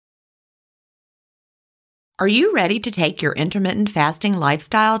Are you ready to take your intermittent fasting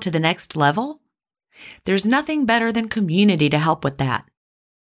lifestyle to the next level? There's nothing better than community to help with that.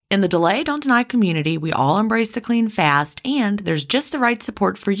 In the Delay Don't Deny community, we all embrace the clean fast, and there's just the right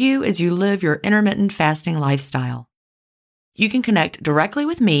support for you as you live your intermittent fasting lifestyle. You can connect directly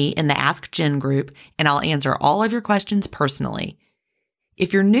with me in the Ask Jen group, and I'll answer all of your questions personally.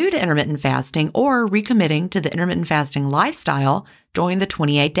 If you're new to intermittent fasting or recommitting to the intermittent fasting lifestyle, join the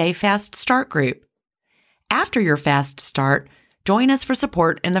 28-day Fast Start group. After your fast start, join us for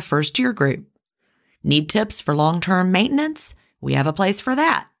support in the First Year group. Need tips for long-term maintenance? We have a place for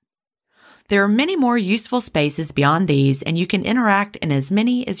that. There are many more useful spaces beyond these, and you can interact in as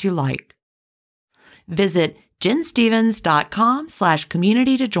many as you like. Visit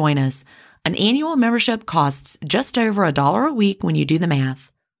jenstevens.com/community to join us. An annual membership costs just over $1 a week when you do the math.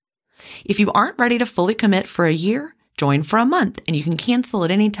 If you aren't ready to fully commit for a year, join for a month and you can cancel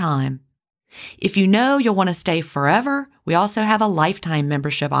at any time. If you know you'll want to stay forever, we also have a lifetime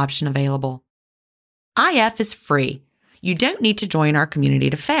membership option available. IF is free. You don't need to join our community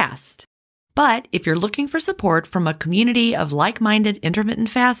to fast. But if you're looking for support from a community of like-minded intermittent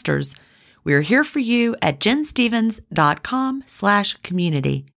fasters, we're here for you at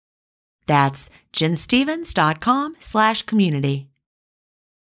jenstevens.com/community. That's jenstevens.com/community.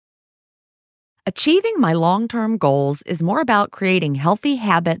 Achieving my long-term goals is more about creating healthy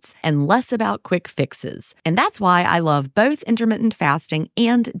habits and less about quick fixes. And that's why I love both intermittent fasting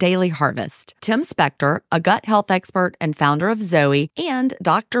and Daily Harvest. Tim Spector, a gut health expert and founder of Zoe, and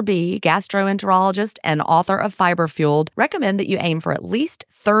Dr. B, gastroenterologist and author of Fiber Fueled, recommend that you aim for at least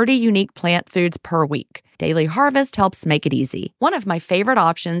 30 unique plant foods per week. Daily Harvest helps make it easy. One of my favorite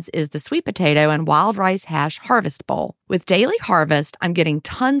options is the sweet potato and wild rice hash harvest bowl. With Daily Harvest, I'm getting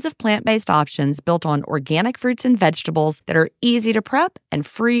tons of plant-based options built on organic fruits and vegetables that are easy to prep and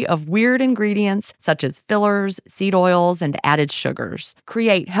free of weird ingredients such as fillers, seed oils, and added sugars.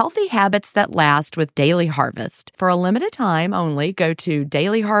 Create healthy habits that last with Daily Harvest. For a limited time only, go to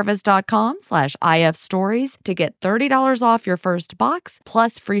dailyharvest.com/ifstories to get $30 off your first box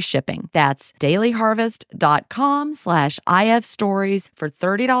plus free shipping. That's dailyharvest.com/ifstories for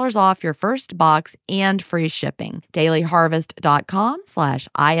 $30 off your first box and free shipping. dailyharvest.com/ifstories.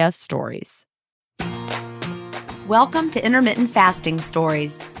 Welcome to Intermittent Fasting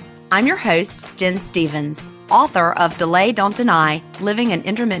Stories. I'm your host, Jen Stevens, author of Delay Don't Deny, Living an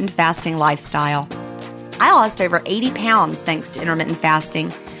Intermittent Fasting Lifestyle. I lost over 80 pounds thanks to intermittent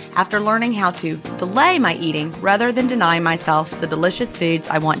fasting after learning how to delay my eating rather than deny myself the delicious foods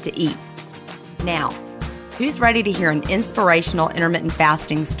I want to eat. Now, who's ready to hear an inspirational intermittent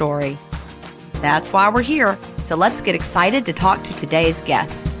fasting story? That's why we're here, so let's get excited to talk to today's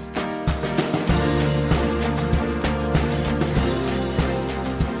guest.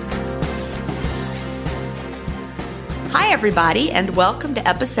 Hi, everybody, and welcome to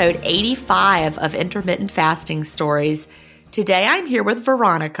episode 85 of Intermittent Fasting Stories. Today, I'm here with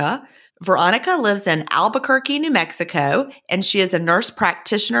Veronica. Veronica lives in Albuquerque, New Mexico, and she is a nurse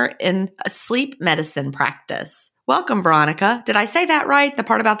practitioner in a sleep medicine practice. Welcome, Veronica. Did I say that right? The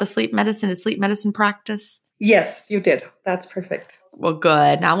part about the sleep medicine is sleep medicine practice? Yes, you did. That's perfect. Well,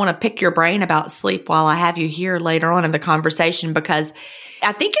 good. Now, I want to pick your brain about sleep while I have you here later on in the conversation, because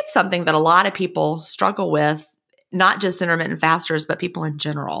I think it's something that a lot of people struggle with, not just intermittent fasters, but people in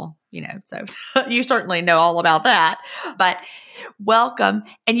general, so you certainly know all about that, but welcome.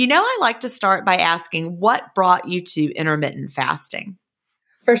 And I like to start by asking, what brought you to intermittent fasting?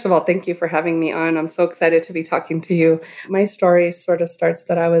 First of all, thank you for having me on. I'm so excited to be talking to you. My story sort of starts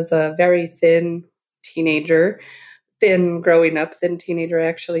that I was a very thin teenager, growing up, thin teenager. I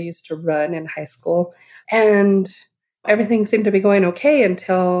actually used to run in high school, and everything seemed to be going okay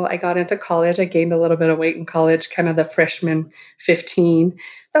until I got into college. I gained a little bit of weight in college, kind of the freshman 15.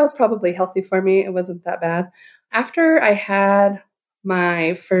 That was probably healthy for me. It wasn't that bad. After I had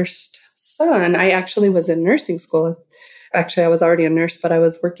my first son, I actually was in nursing school. Actually, I was already a nurse, but I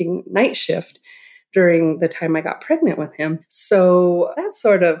was working night shift during the time I got pregnant with him. So that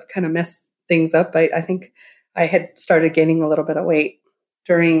sort of kind of messed things up. I think I had started gaining a little bit of weight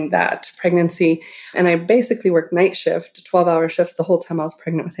during that pregnancy. And I basically worked night shift, 12-hour shifts the whole time I was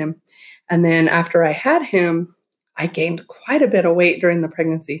pregnant with him. And then after I had him, I gained quite a bit of weight during the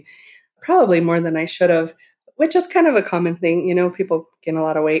pregnancy, probably more than I should have, which is kind of a common thing. People gain a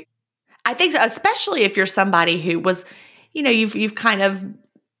lot of weight. I think especially if you're somebody who was, you've kind of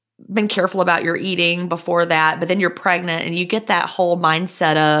been careful about your eating before that, but then you're pregnant and you get that whole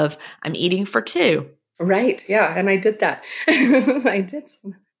mindset of, I'm eating for two. Right. Yeah. And I did that. I did.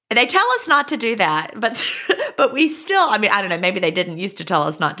 They tell us not to do that, but but we still, I mean, I don't know, maybe they didn't used to tell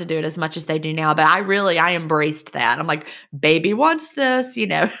us not to do it as much as they do now, but I embraced that. I'm like, baby wants this,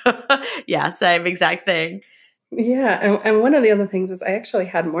 Yeah, same exact thing. Yeah. And one of the other things is I actually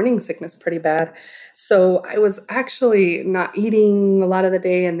had morning sickness pretty bad. So I was actually not eating a lot of the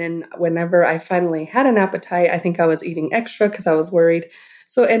day. And then whenever I finally had an appetite, I think I was eating extra because I was worried.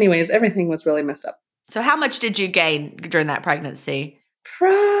 So, anyways, everything was really messed up. So how much did you gain during that pregnancy?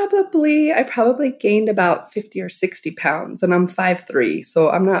 I probably gained about 50 or 60 pounds, and I'm 5'3", so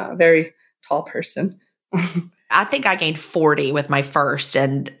I'm not a very tall person. I think I gained 40 with my first,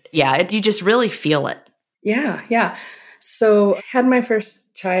 and yeah, you just really feel it. Yeah, yeah. So had my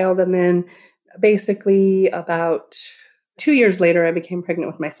first child, and then basically about 2 years later, I became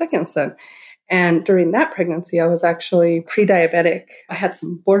pregnant with my second son. And during that pregnancy, I was actually pre-diabetic. I had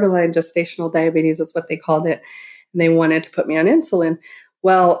some borderline gestational diabetes, is what they called it. And they wanted to put me on insulin.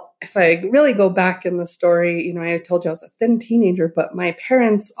 Well, if I really go back in the story, I told you I was a thin teenager, but my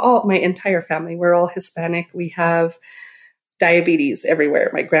parents, my entire family, we're all Hispanic. We have diabetes everywhere.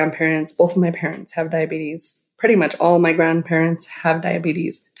 My grandparents, both of my parents have diabetes. Pretty much all my grandparents have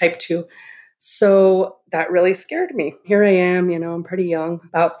diabetes, type 2. So that really scared me. Here I am, I'm pretty young,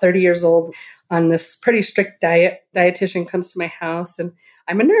 about 30 years old, on this pretty strict diet. Dietitian comes to my house, and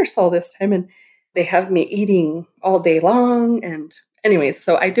I'm a nurse all this time, and they have me eating all day long. And anyways,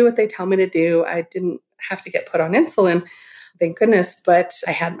 so I do what they tell me to do. I didn't have to get put on insulin, thank goodness, but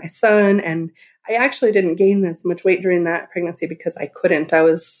I had my son, and I actually didn't gain as much weight during that pregnancy because I couldn't. I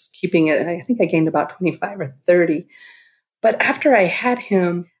was keeping it, I think I gained about 25 or 30. But after I had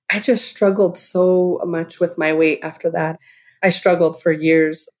him, I just struggled so much with my weight after that. I struggled for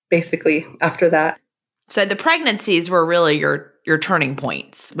years, basically, after that. So the pregnancies were really your turning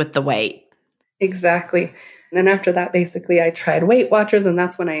points with the weight. Exactly. And then after that, basically, I tried Weight Watchers, and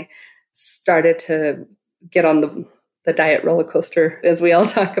that's when I started to get on the diet roller coaster, as we all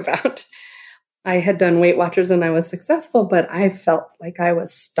talk about. I had done Weight Watchers and I was successful, but I felt like I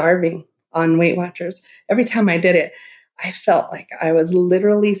was starving on Weight Watchers. Every time I did it, I felt like I was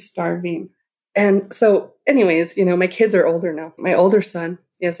literally starving. And so anyways, my kids are older now. My older son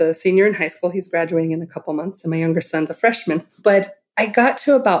is a senior in high school. He's graduating in a couple months, and my younger son's a freshman. But I got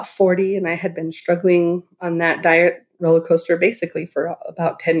to about 40, and I had been struggling on that diet roller coaster basically for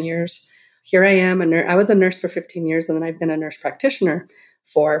about 10 years. Here I am, I was a nurse for 15 years, and then I've been a nurse practitioner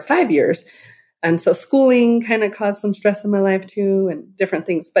for 5 years. And so schooling kind of caused some stress in my life too, and different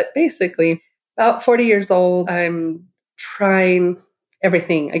things. But basically, about 40 years old, I'm trying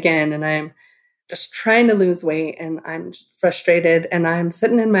everything again, and I'm just trying to lose weight, and I'm frustrated, and I'm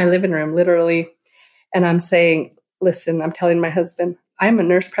sitting in my living room literally, and I'm saying, listen, I'm telling my husband, I'm a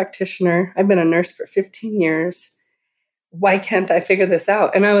nurse practitioner. I've been a nurse for 15 years. Why can't I figure this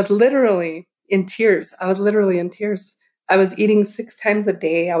out? And I was literally in tears. I was eating 6 times a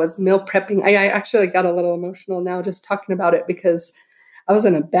day. I was meal prepping. I actually got a little emotional now just talking about it because I was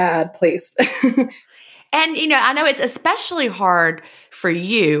in a bad place. And, I know it's especially hard for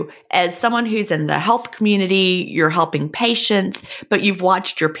you as someone who's in the health community, you're helping patients, but you've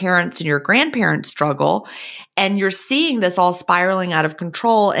watched your parents and your grandparents struggle, and you're seeing this all spiraling out of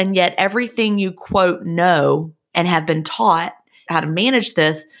control. And yet everything you quote know and have been taught how to manage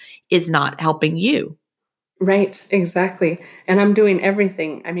this is not helping you. Right, exactly. And I'm doing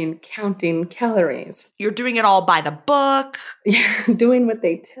everything. I mean, counting calories. You're doing it all by the book. Yeah, doing what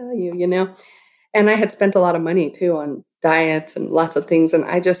they tell you, And I had spent a lot of money too on diets and lots of things. And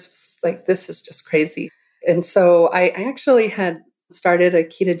I just like, this is just crazy. And so I actually had started a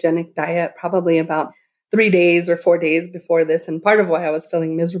ketogenic diet probably about 3 days or 4 days before this. And part of why I was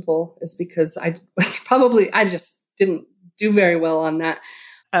feeling miserable is because I just didn't do very well on that.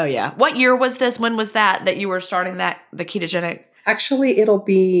 Oh, yeah. What year was this? When was that you were starting the ketogenic? Actually, it'll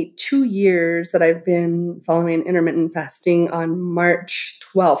be 2 years that I've been following intermittent fasting on March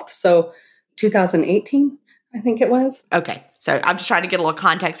 12th. So 2018, I think it was. Okay. So I'm just trying to get a little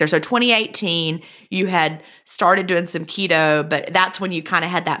context there. So 2018, you had started doing some keto, but that's when you kind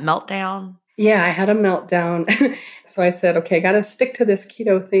of had that meltdown? Yeah, I had a meltdown. So I said, okay, I got to stick to this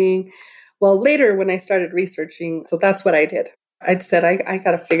keto thing. Well, later when I started researching, so that's what I did. I said, I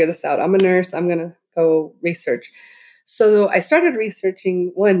got to figure this out. I'm a nurse. I'm going to go research. So I started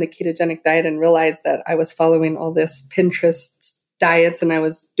researching, the ketogenic diet, and realized that I was following all this Pinterest diets, and I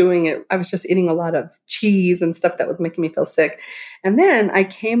was doing it. I was just eating a lot of cheese and stuff that was making me feel sick. And then I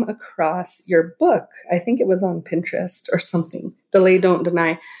came across your book. I think it was on Pinterest or something, Delay, Don't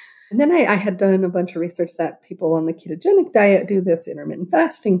Deny. And then I had done a bunch of research that people on the ketogenic diet do this intermittent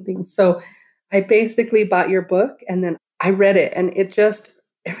fasting thing. So I basically bought your book, and then I read it, and it just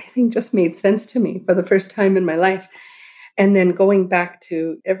everything just made sense to me for the first time in my life. And then going back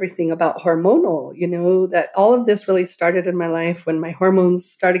to everything about hormonal, that all of this really started in my life when my hormones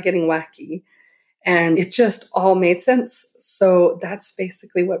started getting wacky. And it just all made sense. So that's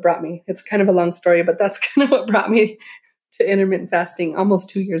basically what brought me. It's kind of a long story, but that's kind of what brought me to intermittent fasting almost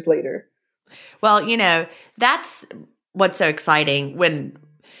 2 years later. Well, that's what's so exciting when,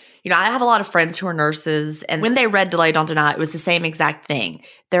 I have a lot of friends who are nurses, and when they read Delay Don't Deny, it was the same exact thing.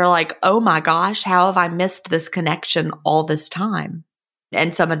 They're like, oh my gosh, how have I missed this connection all this time?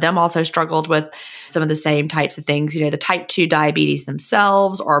 And some of them also struggled with some of the same types of things, the type 2 diabetes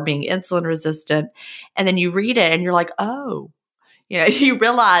themselves or being insulin resistant. And then you read it and you're like, oh, you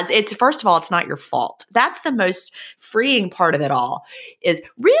realize first of all, it's not your fault. That's the most freeing part of it all is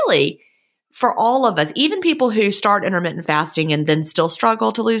really for all of us, even people who start intermittent fasting and then still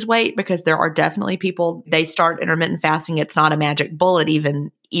struggle to lose weight, because there are definitely people, they start intermittent fasting. It's not a magic bullet,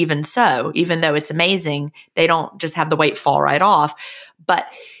 even so, even though it's amazing, they don't just have the weight fall right off. But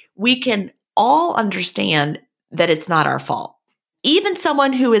we can all understand that it's not our fault. Even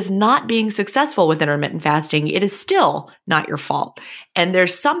someone who is not being successful with intermittent fasting, it is still not your fault. And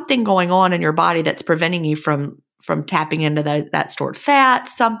there's something going on in your body that's preventing you from tapping into that stored fat,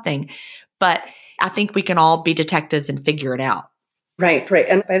 something. But I think we can all be detectives and figure it out. Right.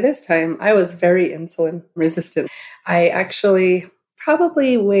 And by this time, I was very insulin resistant. I actually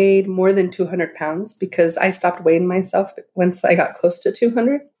probably weighed more than 200 pounds because I stopped weighing myself once I got close to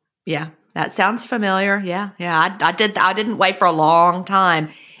 200. Yeah, that sounds familiar. Yeah. I didn't weigh for a long time.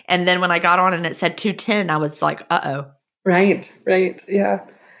 And then when I got on and it said 210, I was like, uh-oh. Right. Yeah.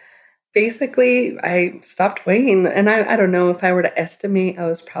 Basically, I stopped weighing, and I don't know if I were to estimate, I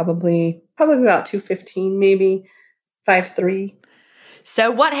was probably about 215, maybe 5'3".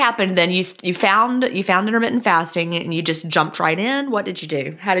 So what happened then? You found intermittent fasting and you just jumped right in. What did you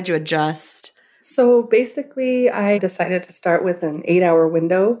do? How did you adjust? So basically, I decided to start with an 8-hour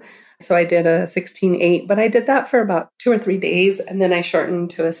window. So I did a 16-8, but I did that for about 2 or 3 days, and then I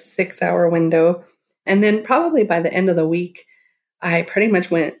shortened to a 6-hour window. And then probably by the end of the week, I pretty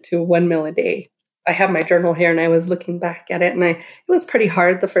much went to 1 meal a day. I have my journal here and I was looking back at it, and it was pretty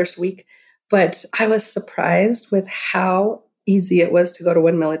hard the first week, but I was surprised with how easy it was to go to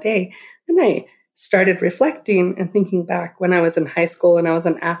 1 meal a day. Then I started reflecting and thinking back when I was in high school and I was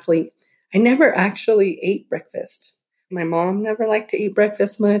an athlete. I never actually ate breakfast. My mom never liked to eat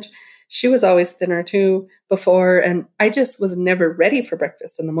breakfast much. She was always thinner too before, and I just was never ready for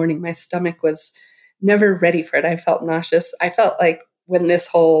breakfast in the morning. My stomach was never ready for it. I felt nauseous. I felt like when this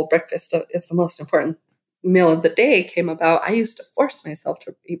whole breakfast is the most important meal of the day came about, I used to force myself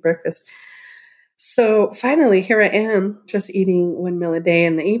to eat breakfast. So finally, here I am just eating 1 meal a day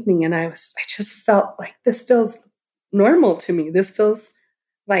in the evening. And I just felt like this feels normal to me. This feels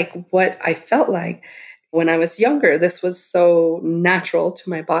like what I felt like when I was younger. This was so natural to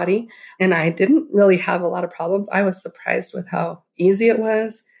my body. And I didn't really have a lot of problems. I was surprised with how easy it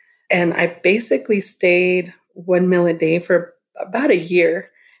was. And I basically stayed 1 meal a day for about a year.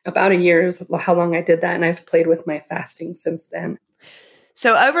 About a year is how long I did that. And I've played with my fasting since then.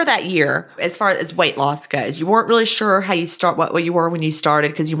 So over that year, as far as weight loss goes, you weren't really sure how you start, what you were when you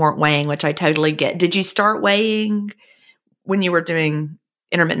started because you weren't weighing, which I totally get. Did you start weighing when you were doing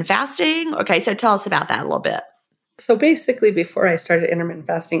intermittent fasting? Okay, so tell us about that a little bit. So basically, before I started intermittent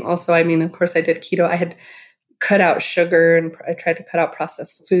fasting, also, of course, I did keto. I had cut out sugar and I tried to cut out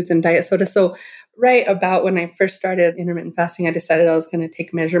processed foods and diet soda. So right about when I first started intermittent fasting, I decided I was going to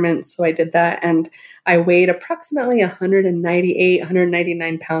take measurements. So I did that. And I weighed approximately 198,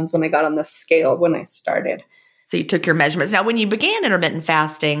 199 pounds when I got on the scale when I started. So you took your measurements. Now, when you began intermittent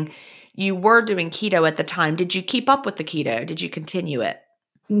fasting, you were doing keto at the time. Did you keep up with the keto? Did you continue it?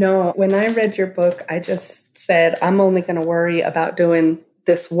 No, when I read your book, I just said, I'm only going to worry about doing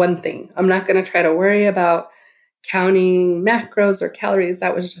this one thing. I'm not going to try to worry about counting macros or calories.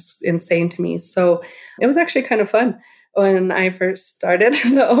 That was just insane to me. So it was actually kind of fun. When I first started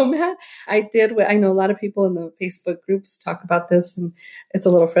the OMAD, I did what I know a lot of people in the Facebook groups talk about this, and it's a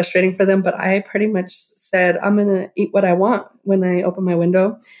little frustrating for them, but I pretty much said, I'm going to eat what I want when I open my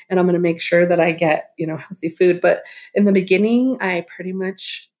window, and I'm going to make sure that I get, healthy food. But in the beginning, I pretty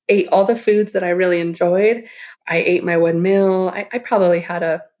much ate all the foods that I really enjoyed. I ate my 1 meal. I probably had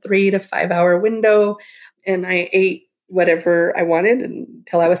a 3 to 5 hour window, and I ate whatever I wanted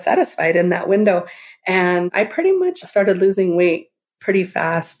until I was satisfied in that window. And I pretty much started losing weight pretty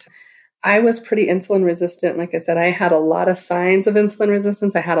fast. I was pretty insulin resistant. Like I said, I had a lot of signs of insulin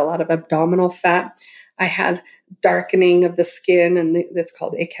resistance. I had a lot of abdominal fat. I had darkening of the skin, and it's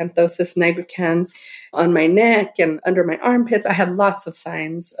called acanthosis nigricans on my neck and under my armpits. I had lots of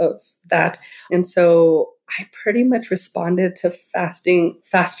signs of that. And so I pretty much responded to fasting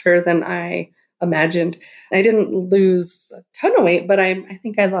faster than I imagined. I didn't lose a ton of weight, but I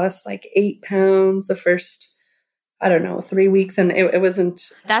think I lost like 8 pounds the first, I don't know, 3 weeks. And it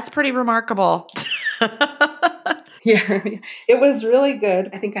wasn't. That's pretty remarkable. Yeah, it was really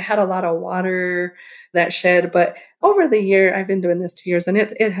good. I think I had a lot of water that shed, but over the year, I've been doing this 2 years, and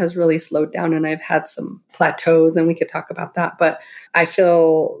it has really slowed down, and I've had some plateaus, and we could talk about that. But I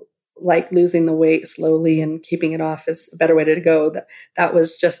feel like losing the weight slowly and keeping it off is a better way to go. That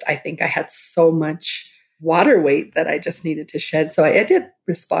was just, I think I had so much water weight that I just needed to shed. So I did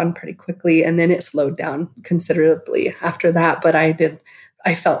respond pretty quickly, and then it slowed down considerably after that. But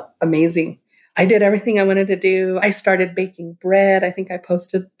I felt amazing. I did everything I wanted to do. I started baking bread. I think I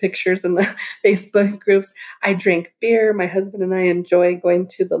posted pictures in the Facebook groups. I drink beer. My husband and I enjoy going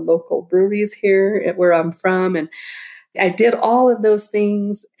to the local breweries here where I'm from. And I did all of those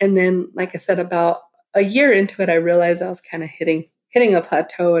things. And then, like I said, about a year into it, I realized I was kind of hitting a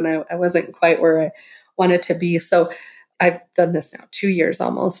plateau, and I wasn't quite where I wanted to be. So I've done this now 2 years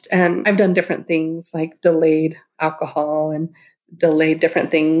almost. And I've done different things like delayed alcohol and delayed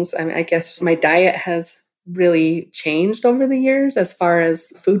different things. I mean, I guess my diet has really changed over the years as far as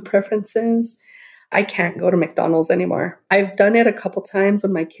food preferences. I can't go to McDonald's anymore. I've done it a couple times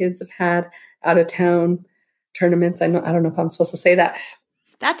when my kids have had out of town tournaments. I don't know if I'm supposed to say that.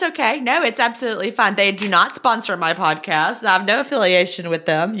 That's okay. No, it's absolutely fine. They do not sponsor my podcast. I have no affiliation with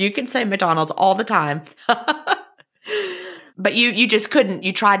them. You can say McDonald's all the time. But you just couldn't.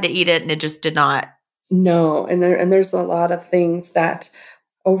 You tried to eat it and it just did not. No, and there's a lot of things that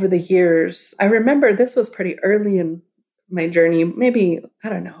over the years, I remember this was pretty early in my journey, maybe, I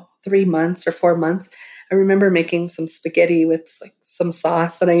don't know, 3 months or 4 months. I remember making some spaghetti with like some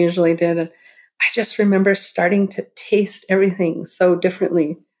sauce that I usually did. And I just remember starting to taste everything so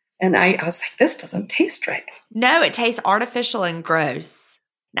differently. And I was like, this doesn't taste right. No, it tastes artificial and gross.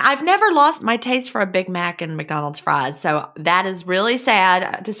 Now, I've never lost my taste for a Big Mac and McDonald's fries, so that is really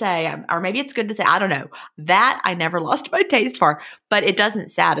sad to say, or maybe it's good to say, I don't know. That I never lost my taste for, but it doesn't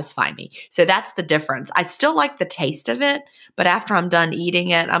satisfy me. So that's the difference. I still like the taste of it, but after I'm done eating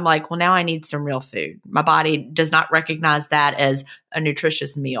it, I'm like, well, now I need some real food. My body does not recognize that as a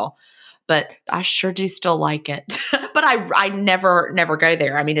nutritious meal, but I sure do still like it. But I never go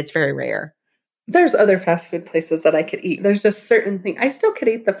there. I mean, it's very rare. There's other fast food places that I could eat. There's just certain things. I still could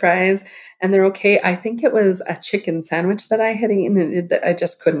eat the fries and they're okay. I think it was a chicken sandwich that I had eaten and I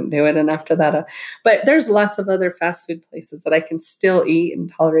just couldn't do it. And after that, but there's lots of other fast food places that I can still eat and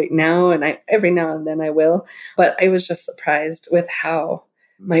tolerate now. And every now and then I will, but I was just surprised with how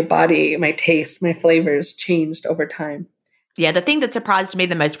my body, my taste, my flavors changed over time. Yeah. The thing that surprised me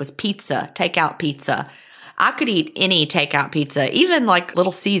the most was pizza, takeout pizza. I could eat any takeout pizza, even like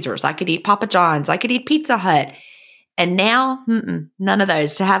Little Caesars. I could eat Papa John's. I could eat Pizza Hut. And now, none of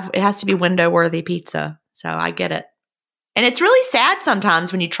those. It has to be window-worthy pizza. So I get it. And it's really sad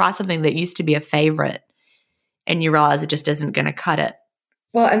sometimes when you try something that used to be a favorite and you realize it just isn't going to cut it.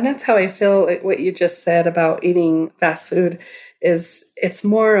 Well, and that's how I feel like what you just said about eating fast food is it's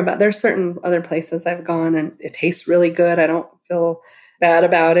more about, there's certain other places I've gone and it tastes really good. I don't feel bad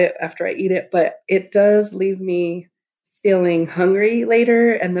about it after I eat it, but it does leave me feeling hungry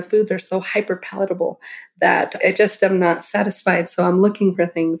later, and the foods are so hyper palatable that I just am not satisfied. So I'm looking for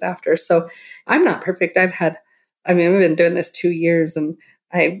things after. So I'm not perfect. I've been doing this 2 years, and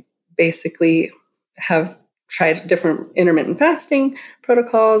I basically have tried different intermittent fasting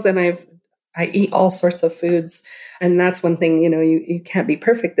protocols, and I eat all sorts of foods. And that's one thing, you can't be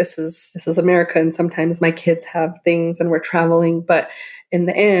perfect. This is America. And sometimes my kids have things and we're traveling. But in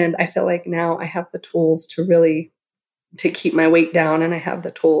the end, I feel like now I have the tools to keep my weight down. And I have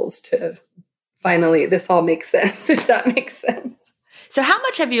the tools to finally, this all makes sense, if that makes sense. So how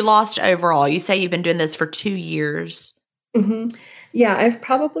much have you lost overall? You say you've been doing this for 2 years. Mm-hmm. Yeah, I've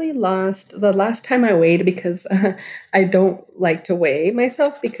probably lost the last time I weighed, because I don't like to weigh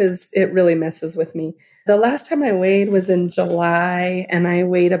myself because it really messes with me. The last time I weighed was in July, and I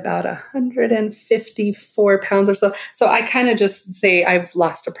weighed about 154 pounds or so. So I kind of just say I've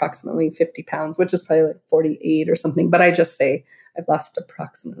lost approximately 50 pounds, which is probably like 48 or something. But I just say I've lost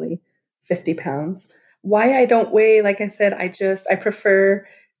approximately 50 pounds. Why I don't weigh, like I said, I prefer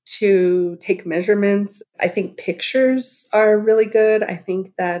to take measurements. I think pictures are really good. I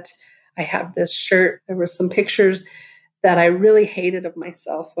think that I have this shirt. There were some pictures that I really hated of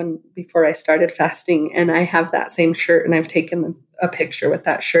myself before I started fasting. And I have that same shirt, and I've taken a picture with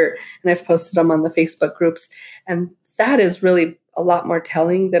that shirt, and I've posted them on the Facebook groups. And that is really a lot more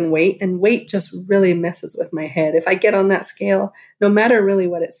telling than weight. And weight just really messes with my head. If I get on that scale, no matter really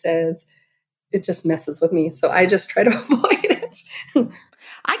what it says, it just messes with me. So I just try to avoid it.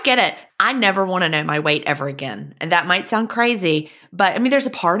 I get it. I never want to know my weight ever again. And that might sound crazy, but I mean, there's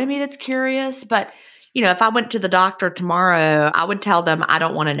a part of me that's curious, but if I went to the doctor tomorrow, I would tell them I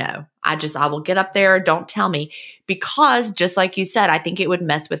don't want to know. I will get up there. Don't tell me, because just like you said, I think it would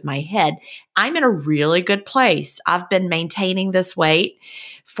mess with my head. I'm in a really good place. I've been maintaining this weight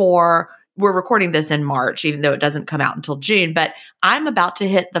we're recording this in March, even though it doesn't come out until June, but I'm about to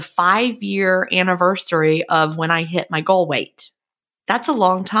hit the 5-year anniversary of when I hit my goal weight. That's a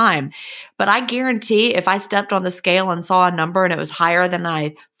long time, but I guarantee if I stepped on the scale and saw a number and it was higher than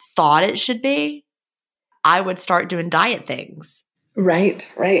I thought it should be, I would start doing diet things. Right.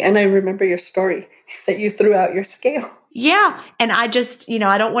 And I remember your story that you threw out your scale. Yeah. And I just,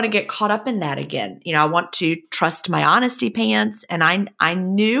 I don't want to get caught up in that again. I want to trust my honesty pants. And I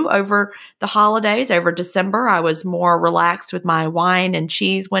knew over the holidays, over December, I was more relaxed with my wine and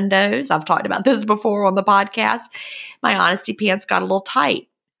cheese windows. I've talked about this before on the podcast. My honesty pants got a little tight.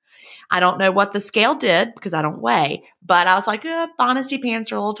 I don't know what the scale did because I don't weigh, but I was like, honesty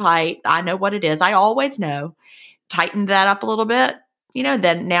pants are a little tight. I know what it is. I always know. Tightened that up a little bit,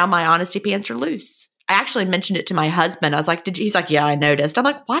 then now my honesty pants are loose. I actually mentioned it to my husband. I was like, he's like, yeah, I noticed. I'm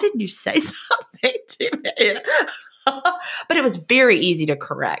like, why didn't you say something to me? But it was very easy to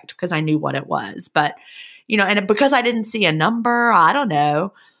correct because I knew what it was. But, and because I didn't see a number, I don't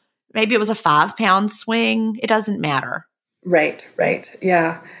know, maybe it was a 5-pound swing. It doesn't matter. Right.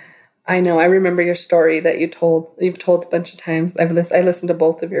 Yeah. I know. I remember your story that you've told a bunch of times. I listened to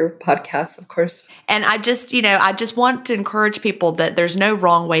both of your podcasts, of course. And I just want to encourage people that there's no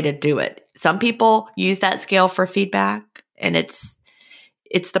wrong way to do it. Some people use that scale for feedback, and it's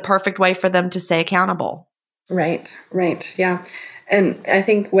the perfect way for them to stay accountable. Right. Yeah. And I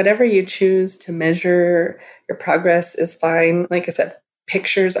think whatever you choose to measure your progress is fine. Like I said,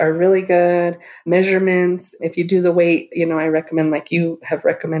 pictures are really good. Measurements, if you do the weight, I recommend, like you have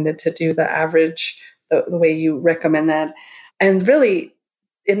recommended, to do the average, the way you recommend that. And really,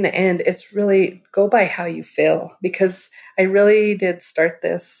 in the end, it's really go by how you feel, because I really did start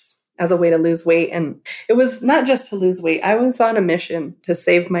this as a way to lose weight. And it was not just to lose weight. I was on a mission to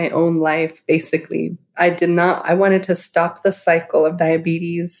save my own life, basically. I wanted to stop the cycle of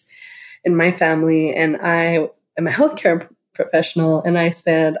diabetes in my family. And I am a healthcare professional. And I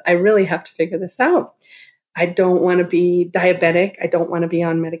said, I really have to figure this out. I don't want to be diabetic. I don't want to be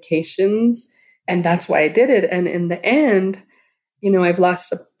on medications. And that's why I did it. And in the end, I've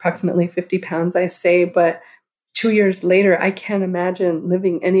lost approximately 50 pounds, I say, but 2 years later, I can't imagine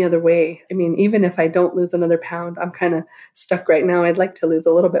living any other way. I mean, even if I don't lose another pound, I'm kind of stuck right now. I'd like to lose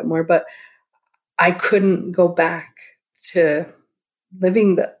a little bit more, but I couldn't go back to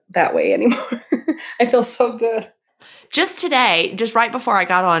living that way anymore. I feel so good. Just today, just right before I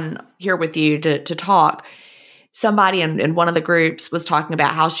got on here with you to talk, somebody in one of the groups was talking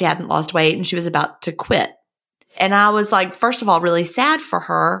about how she hadn't lost weight and she was about to quit. And I was like, first of all, really sad for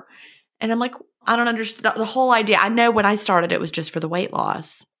her. And I'm like, I don't understand the whole idea. I know when I started, it was just for the weight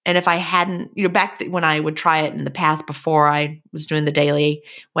loss. And if I hadn't, back when I would try it in the past before I was doing the daily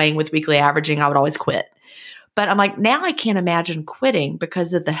weighing with weekly averaging, I would always quit. But I'm like, now I can't imagine quitting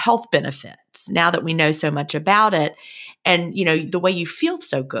because of the health benefits, now that we know so much about it and, the way you feel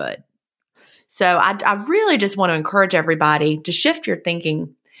so good. So I really just want to encourage everybody to shift your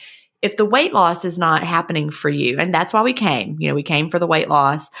thinking. If the weight loss is not happening for you, and that's why we came, we came for the weight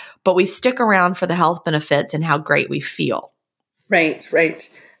loss, but we stick around for the health benefits and how great we feel. Right.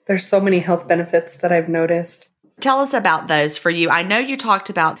 There's so many health benefits that I've noticed. Tell us about those for you. I know you talked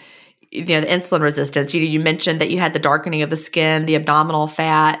about, the insulin resistance. You mentioned that you had the darkening of the skin, the abdominal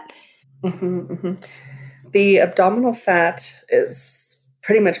fat. The abdominal fat is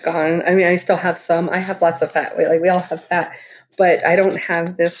pretty much gone. I mean, I still have some. I have lots of fat. Like we all have fat. But I don't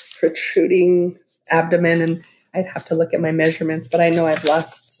have this protruding abdomen, and I'd have to look at my measurements, but I know I've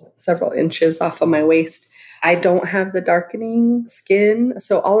lost several inches off of my waist. I don't have the darkening skin,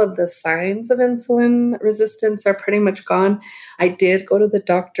 so all of the signs of insulin resistance are pretty much gone. I did go to the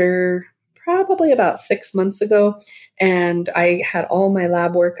doctor probably about 6 months ago, and I had all my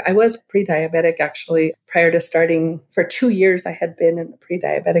lab work. I was pre-diabetic, actually. Prior to starting, for 2 years, I had been in the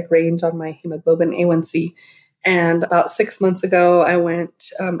pre-diabetic range on my hemoglobin A1C. And about 6 months ago, I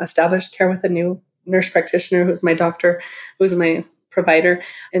went established care with a new nurse practitioner who's my doctor, who's my provider,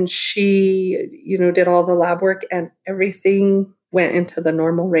 and she, did all the lab work and everything went into the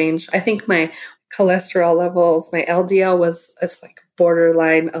normal range. I think my cholesterol levels, my LDL it's like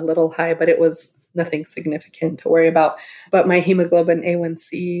borderline a little high, but it was nothing significant to worry about. But my hemoglobin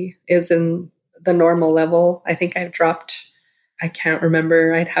A1C is in the normal level. I think I've dropped, I can't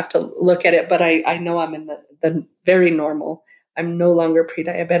remember. I'd have to look at it, but I know I'm in the very normal. I'm no longer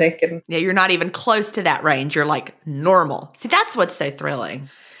pre-diabetic. And yeah, you're not even close to that range. You're like normal. See, that's what's so thrilling,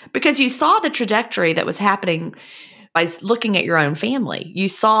 because you saw the trajectory that was happening by looking at your own family. You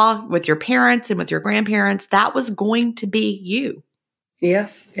saw with your parents and with your grandparents, that was going to be you.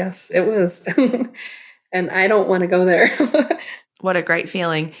 Yes, it was. And I don't want to go there. What a great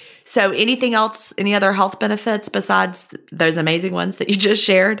feeling. So anything else, any other health benefits besides those amazing ones that you just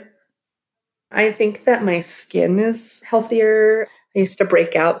shared? I think that my skin is healthier. I used to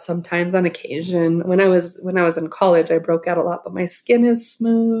break out sometimes on occasion. When I was in college, I broke out a lot, but my skin is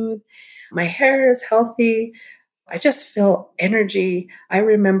smooth. My hair is healthy. I just feel energy. I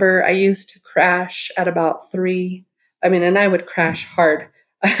remember I used to crash at about 3. And I would crash hard.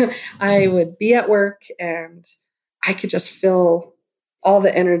 I would be at work and I could just feel all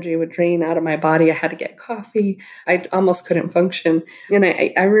the energy would drain out of my body. I had to get coffee. I almost couldn't function. And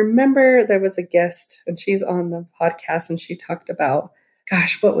I remember there was a guest, and she's on the podcast, and she talked about,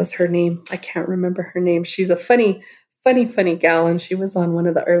 gosh, what was her name? I can't remember her name. She's a funny gal, and she was on one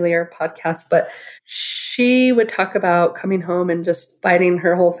of the earlier podcasts, but she would talk about coming home and just biting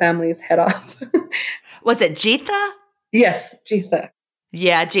her whole family's head off. Was it Jeetha? Yes, Jeetha.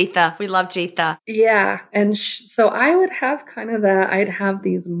 Yeah, Jeetha. We love Jeetha. Yeah. And so I would have kind of I'd have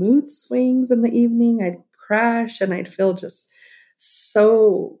these mood swings in the evening. I'd crash and I'd feel just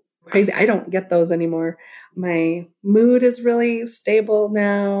so crazy. I don't get those anymore. My mood is really stable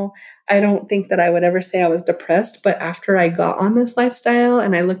now. I don't think that I would ever say I was depressed, but after I got on this lifestyle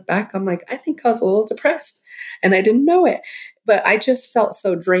and I look back, I'm like, I think I was a little depressed and I didn't know it. But I just felt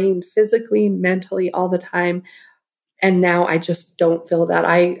so drained physically, mentally, all the time. And now I just don't feel that.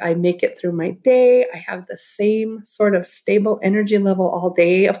 I make it through my day. I have the same sort of stable energy level all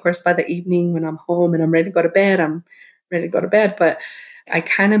day. Of course, by the evening when I'm home and I'm ready to go to bed, I'm ready to go to bed. But I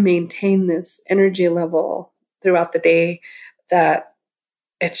kind of maintain this energy level throughout the day that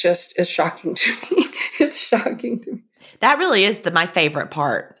it just is shocking to me. It's shocking to me. That really is my favorite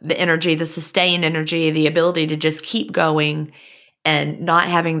part. The energy, the sustained energy, the ability to just keep going and not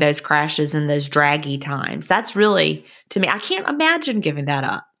having those crashes and those draggy times. That's really, to me, I can't imagine giving that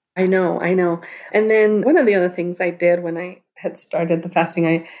up. I know. And then one of the other things I did when I had started the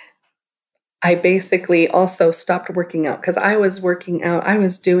fasting, I basically also stopped working out, because I was working out. I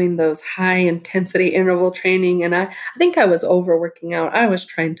was doing those high intensity interval training, and I think I was overworking out. I was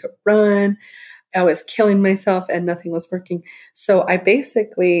trying to run. I was killing myself and nothing was working. So I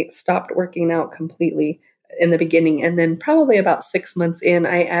basically stopped working out completely in the beginning. And then probably about 6 months in,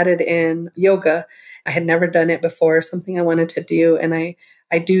 I added in yoga. I had never done it before, something I wanted to do. And I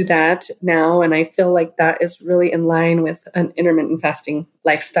do that now. And I feel like that is really in line with an intermittent fasting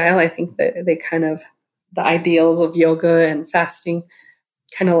lifestyle. I think that the ideals of yoga and fasting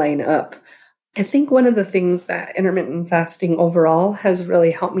kind of line up. I think one of the things that intermittent fasting overall has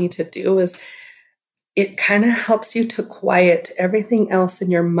really helped me to do is it kind of helps you to quiet everything else in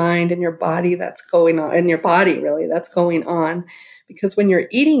your mind and your body that's going on, in your body really that's going on. Because when you're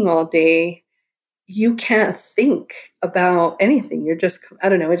eating all day, you can't think about anything. You're just, I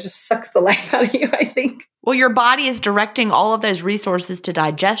don't know, it just sucks the life out of you, I think. Well, your body is directing all of those resources to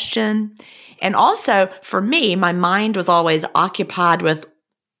digestion. And also, for me, my mind was always occupied with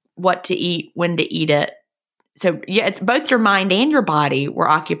what to eat, when to eat it. So yeah, it's both your mind and your body were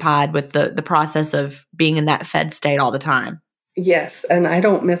occupied with the process of being in that fed state all the time. Yes, and I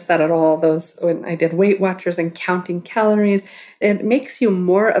don't miss that at all. Those, when I did Weight Watchers and counting calories, it makes you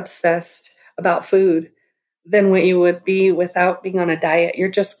more obsessed about food than what you would be without being on a diet. You're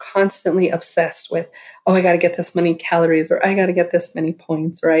just constantly obsessed with, oh, I got to get this many calories, or I got to get this many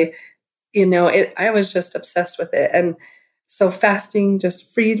points, or I was just obsessed with it. And so fasting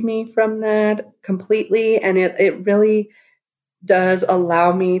just freed me from that completely. And it really does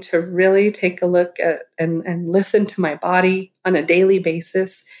allow me to really take a look at and listen to my body on a daily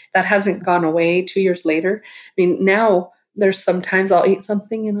basis. That hasn't gone away 2 years later. I mean, now there's sometimes I'll eat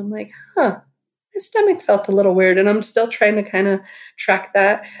something and I'm like, my stomach felt a little weird. And I'm still trying to kind of track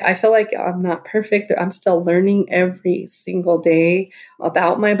that. I feel like I'm not perfect. I'm still learning every single day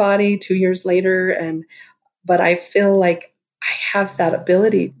about my body 2 years later. But I feel like I have that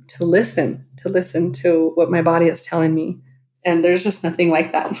ability to listen to what my body is telling me. And there's just nothing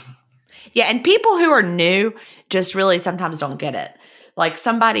like that. Yeah. And people who are new just really sometimes don't get it. Like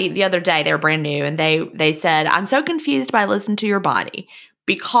somebody the other day, they were brand new and they said, I'm so confused by listen to your body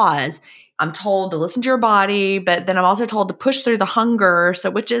because I'm told to listen to your body, but then I'm also told to push through the hunger.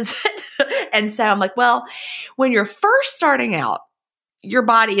 So which is it? And so I'm like, well, when you're first starting out, your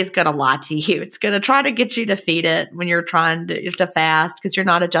body is going to lie to you. It's going to try to get you to feed it when you're trying to fast because you're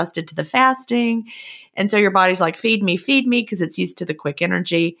not adjusted to the fasting. And so your body's like, feed me, because it's used to the quick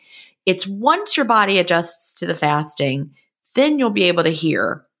energy. It's once your body adjusts to the fasting, then you'll be able to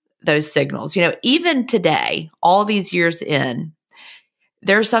hear those signals. Even today, all these years in,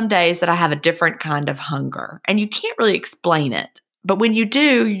 there are some days that I have a different kind of hunger and you can't really explain it. But when you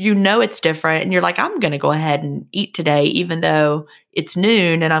do, it's different and you're like, I'm going to go ahead and eat today, even though it's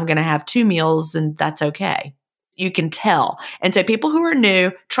noon and I'm going to have 2 meals and that's okay. You can tell. And so people who are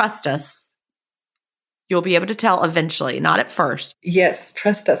new, trust us. You'll be able to tell eventually, not at first. Yes,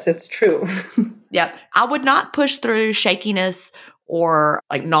 trust us. It's true. Yep. I would not push through shakiness or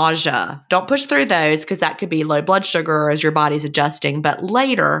like nausea. Don't push through those because that could be low blood sugar as your body's adjusting. But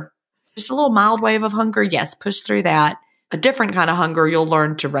later, just a little mild wave of hunger, yes, push through that. A different kind of hunger, you'll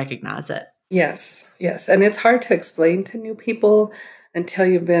learn to recognize it. Yes. And it's hard to explain to new people until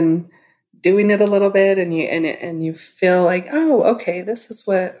you've been doing it a little bit and you feel like, oh, okay, this is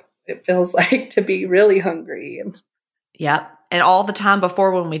what it feels like to be really hungry. Yep. And all the time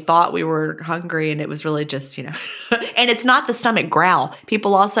before when we thought we were hungry and it was really just, and it's not the stomach growl.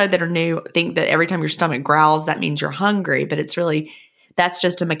 People also that are new think that every time your stomach growls, that means you're hungry, but it's really, that's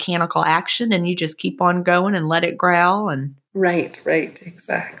just a mechanical action and you just keep on going and let it growl. And Right.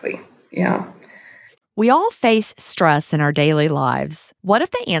 Exactly. Yeah. we all face stress in our daily lives. What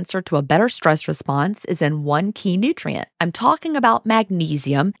if the answer to a better stress response is in one key nutrient? I'm talking about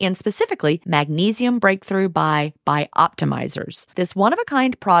magnesium, and specifically Magnesium Breakthrough by Optimizers. This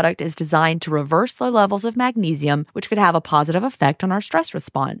one-of-a-kind product is designed to reverse low levels of magnesium, which could have a positive effect on our stress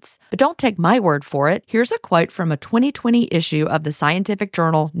response. But don't take my word for it. Here's a quote from a 2020 issue of the scientific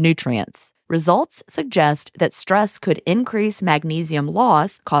journal Nutrients. Results suggest that stress could increase magnesium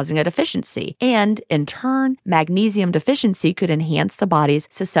loss, causing a deficiency. And, in turn, magnesium deficiency could enhance the body's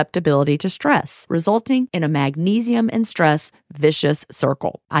susceptibility to stress, resulting in a magnesium and stress vicious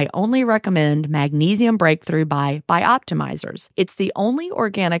circle. I only recommend Magnesium Breakthrough by Optimizers. It's the only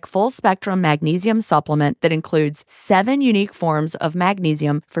organic full-spectrum magnesium supplement that includes 7 unique forms of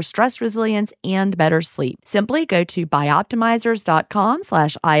magnesium for stress resilience and better sleep. Simply go to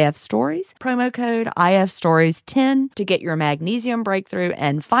bioptimizers.com/ifstories, promo code IFStories10 to get your Magnesium Breakthrough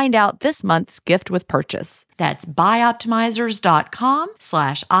and find out this month's gift with purchase. That's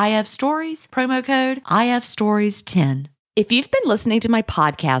bioptimizers.com/IFstories, promo code IFStories10. If you've been listening to my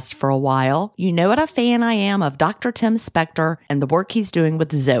podcast for a while, you know what a fan I am of Dr. Tim Spector and the work he's doing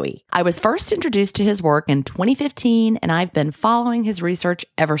with Zoe. I was first introduced to his work in 2015, and I've been following his research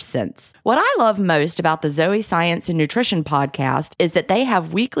ever since. What I love most about the Zoe Science and Nutrition podcast is that they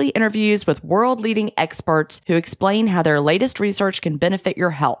have weekly interviews with world-leading experts who explain how their latest research can benefit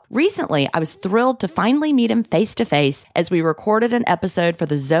your health. Recently, I was thrilled to finally meet him face-to-face as we recorded an episode for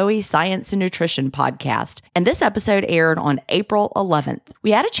the Zoe Science and Nutrition podcast, and this episode aired on April 11th.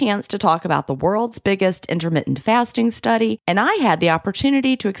 We had a chance to talk about the world's biggest intermittent fasting study, and I had the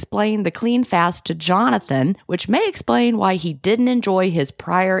opportunity to explain the clean fast to Jonathan, which may explain why he didn't enjoy his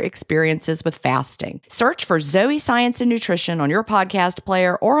prior experiences with fasting. Search for Zoe Science and Nutrition on your podcast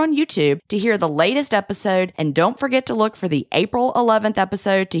player or on YouTube to hear the latest episode, and don't forget to look for the April 11th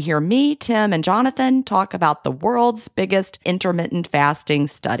episode to hear me, Tim, and Jonathan talk about the world's biggest intermittent fasting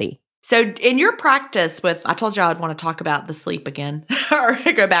study. So in your practice I told you I would want to talk about the sleep again or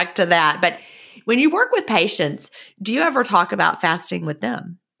go back to that. But when you work with patients, do you ever talk about fasting with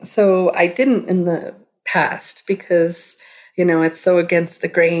them? So I didn't in the past because, it's so against the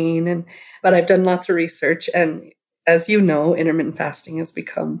grain. But I've done lots of research. And as you know, intermittent fasting has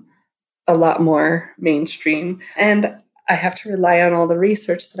become a lot more mainstream. And I have to rely on all the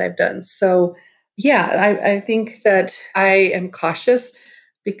research that I've done. So yeah, I think that I am cautious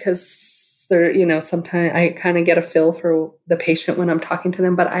because sometimes I kind of get a feel for the patient when I'm talking to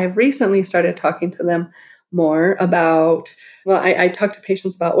them, but I've recently started talking to them more about, I talk to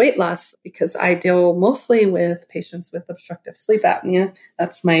patients about weight loss because I deal mostly with patients with obstructive sleep apnea.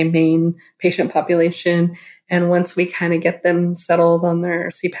 That's my main patient population. And once we kind of get them settled on their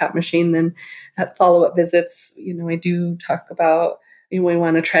CPAP machine, then at follow-up visits, I do talk about, we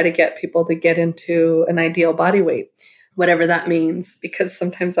want to try to get people to get into an ideal body weight, whatever that means, because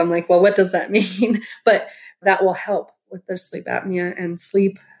sometimes I'm like, well, what does that mean? But that will help with their sleep apnea, and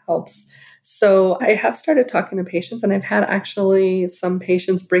sleep helps. So I have started talking to patients, and I've had actually some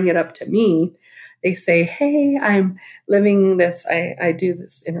patients bring it up to me they say, hey, I'm living this, I do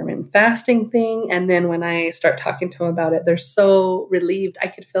this intermittent fasting thing. And then when I start talking to them about it, they're so relieved. I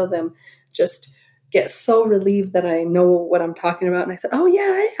could feel them just get so relieved that I know what I'm talking about. And I said, oh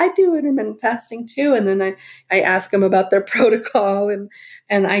yeah, I do intermittent fasting too. And then I ask them about their protocol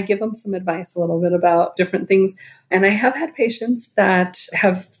and I give them some advice a little bit about different things. And I have had patients that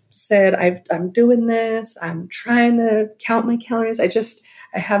have said, I'm doing this. I'm trying to count my calories.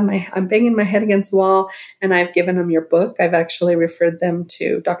 I'm banging my head against the wall, and I've given them your book. I've actually referred them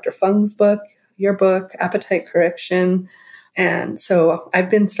to Dr. Fung's book, your book, Appetite Correction. And so I've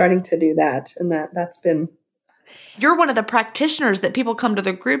been starting to do that, and that's been. You're one of the practitioners that people come to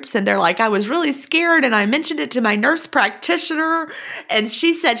the groups and they're like, I was really scared and I mentioned it to my nurse practitioner and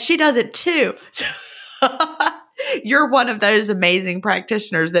she said she does it too. You're one of those amazing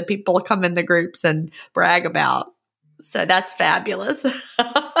practitioners that people come in the groups and brag about. So that's fabulous.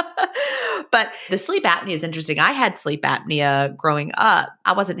 But the sleep apnea is interesting. I had sleep apnea growing up.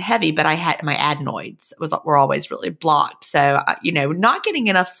 I wasn't heavy, but I had my adenoids were always really blocked. So, not getting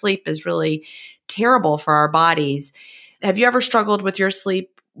enough sleep is really terrible for our bodies. Have you ever struggled with your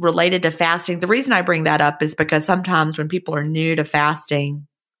sleep related to fasting? The reason I bring that up is because sometimes when people are new to fasting,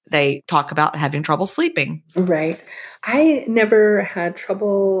 they talk about having trouble sleeping. Right. I never had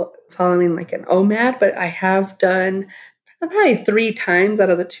trouble following like an OMAD, but I have done probably 3 times out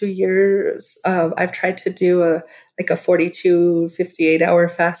of the 2 years. I've tried to do a 42, 58 hour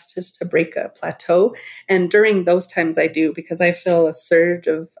fast just to break a plateau. And during those times I do, because I feel a surge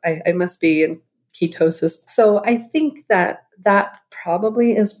of, I must be in ketosis. So I think that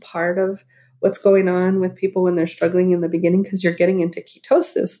probably is part of what's going on with people when they're struggling in the beginning, because you're getting into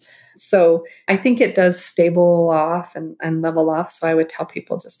ketosis. So I think it does stable off and level off. So I would tell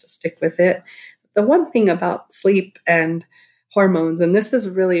people just to stick with it. The one thing about sleep and hormones, and this is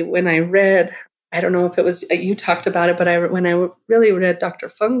really when I read, I don't know if it was you talked about it, but when I really read Dr.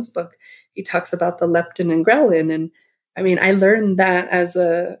 Fung's book, he talks about the leptin and ghrelin. And I mean, I learned that as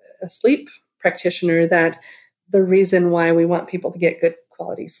a sleep practitioner, that the reason why we want people to get good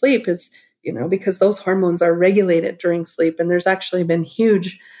quality sleep is, because those hormones are regulated during sleep. And there's actually been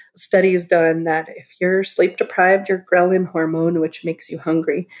huge studies done that if you're sleep deprived, your ghrelin hormone, which makes you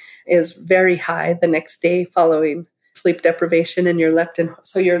hungry, is very high the next day following sleep deprivation, and your leptin.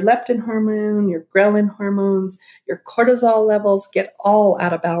 So your leptin hormone, your ghrelin hormones, your cortisol levels get all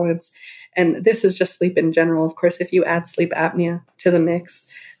out of balance. And this is just sleep in general. Of course, if you add sleep apnea to the mix,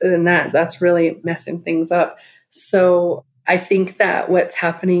 then that's really messing things up. So I think that what's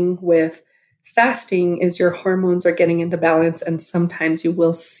happening with fasting is your hormones are getting into balance, and sometimes you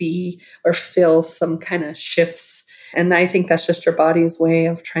will see or feel some kind of shifts. And I think that's just your body's way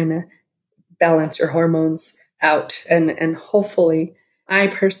of trying to balance your hormones out. And hopefully, I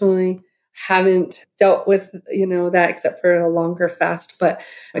personally haven't dealt with, that except for a longer fast, but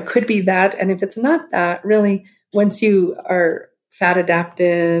it could be that. And if it's not that, really, once you are fat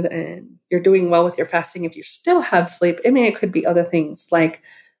adapted and you're doing well with your fasting, if you still have sleep, it could be other things like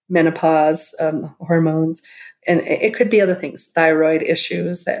menopause, hormones, and it could be other things, thyroid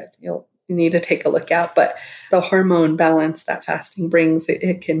issues that you need to take a look at. But the hormone balance that fasting brings,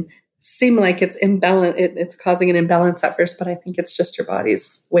 it can seem like it's imbalance. It's causing an imbalance at first, but I think it's just your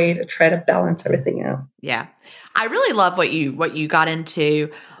body's way to try to balance everything out. Yeah. I really love what you got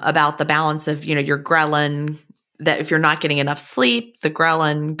into about the balance of, your ghrelin, that if you're not getting enough sleep, the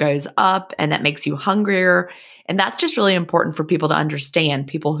ghrelin goes up and that makes you hungrier. And that's just really important for people to understand,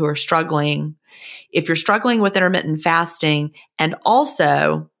 people who are struggling. If you're struggling with intermittent fasting and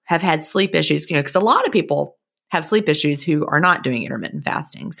also have had sleep issues, because a lot of people have sleep issues who are not doing intermittent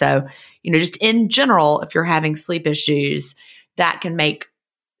fasting. So, just in general, if you're having sleep issues, that can make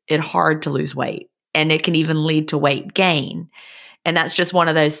it hard to lose weight, and it can even lead to weight gain. And that's just one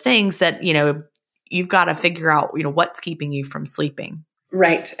of those things that, you've got to figure out, what's keeping you from sleeping.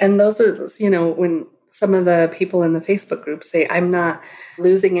 Right. And those are, when some of the people in the Facebook group say, I'm not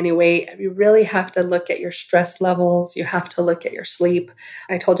losing any weight, you really have to look at your stress levels. You have to look at your sleep.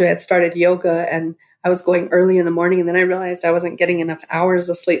 I told you I had started yoga and I was going early in the morning, and then I realized I wasn't getting enough hours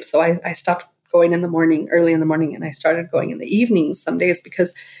of sleep. So I stopped going early in the morning, and I started going in the evenings some days,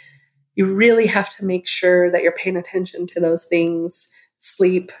 because you really have to make sure that you're paying attention to those things.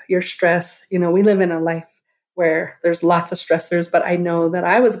 Sleep, your stress. We live in a life where there's lots of stressors, but I know that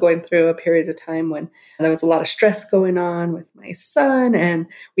I was going through a period of time when there was a lot of stress going on with my son, and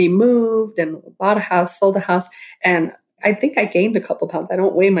we moved and bought a house, sold a house, and I think I gained a couple pounds. I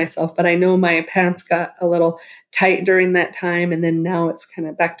don't weigh myself, but I know my pants got a little tight during that time, and then now it's kind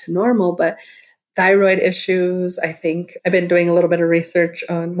of back to normal. But thyroid issues. I think I've been doing a little bit of research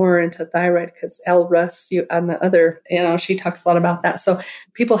on more into thyroid because Elle Russ, on the other, she talks a lot about that. So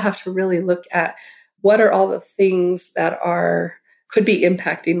people have to really look at what are all the things that could be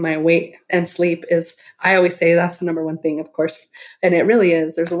impacting my weight, and sleep is, I always say that's the number one thing, of course. And it really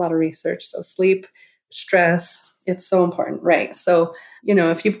is. There's a lot of research. So sleep, stress, it's so important, right? So,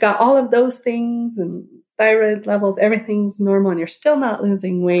 if you've got all of those things and thyroid levels, everything's normal and you're still not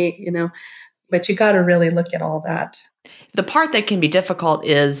losing weight, but you got to really look at all that. The part that can be difficult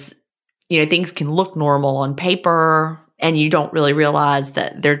is, things can look normal on paper and you don't really realize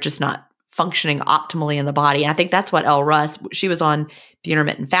that they're just not functioning optimally in the body. And I think that's what Elle Russ, she was on the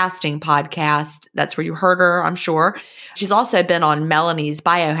intermittent fasting podcast. That's where you heard her, I'm sure. She's also been on Melanie's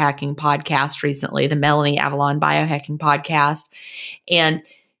biohacking podcast recently, the Melanie Avalon biohacking podcast. And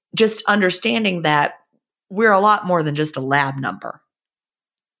just understanding that we're a lot more than just a lab number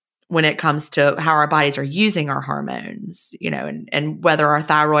when it comes to how our bodies are using our hormones, and whether our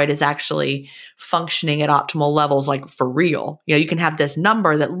thyroid is actually functioning at optimal levels, like for real. You can have this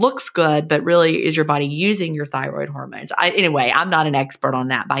number that looks good, but really is your body using your thyroid hormones? Anyway, I'm not an expert on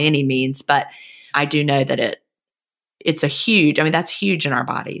that by any means, but I do know that it's that's huge in our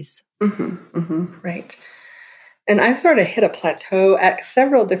bodies. Mm-hmm, mm-hmm, right. And I've sort of hit a plateau at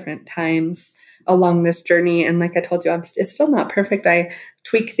several different times along this journey. And like I told you, it's still not perfect. I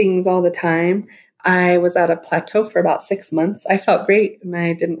tweak things all the time. I was at a plateau for about 6 months. I felt great and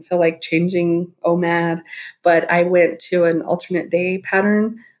I didn't feel like changing OMAD, but I went to an alternate day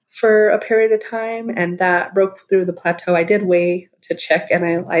pattern for a period of time and that broke through the plateau. I did weigh to check and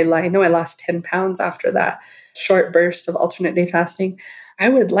I know I lost 10 pounds after that short burst of alternate day fasting. I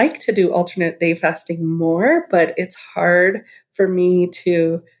would like to do alternate day fasting more, but it's hard for me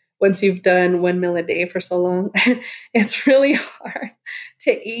to, once you've done 1 meal a day for so long, it's really hard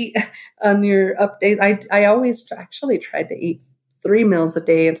to eat on your up days. I always actually tried to eat 3 meals a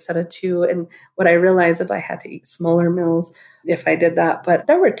day instead of 2. And what I realized is I had to eat smaller meals if I did that. But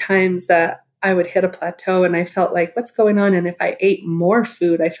there were times that I would hit a plateau and I felt like, what's going on? And if I ate more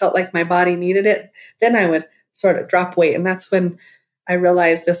food, I felt like my body needed it. Then I would sort of drop weight. And that's when I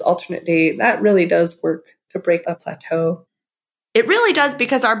realized this alternate day, that really does work to break a plateau. It really does,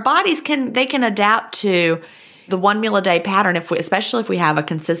 because our bodies can adapt to the 1 meal a day pattern. Especially if we have a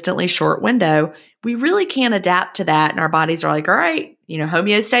consistently short window, we really can adapt to that. And our bodies are like, all right,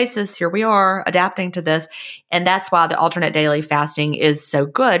 homeostasis, here we are adapting to this. And that's why the alternate daily fasting is so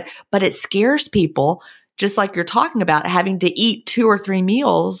good, but it scares people. Just like you're talking about having to eat 2 or 3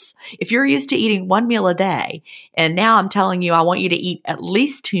 meals. If you're used to eating 1 meal a day, and now I'm telling you, I want you to eat at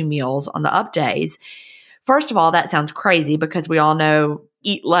least 2 meals on the up days. First of all, that sounds crazy because we all know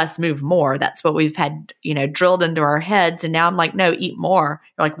eat less, move more. That's what we've had, drilled into our heads. And now I'm like, no, eat more.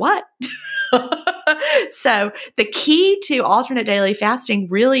 You're like, what? So the key to alternate daily fasting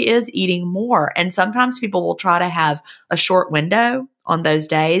really is eating more. And sometimes people will try to have a short window on those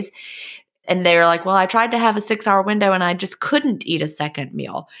days. And they're like, well, I tried to have a 6-hour window and I just couldn't eat a second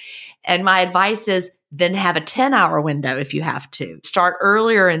meal. And my advice is then have a 10-hour window if you have to. Start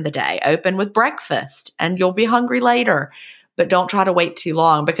earlier in the day, open with breakfast, and you'll be hungry later. But don't try to wait too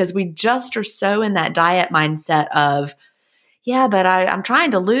long, because we just are so in that diet mindset of, yeah, but I'm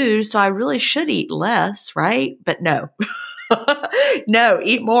trying to lose, so I really should eat less, right? But no, no,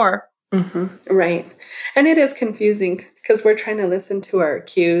 eat more. Mm-hmm. Right. And it is confusing because we're trying to listen to our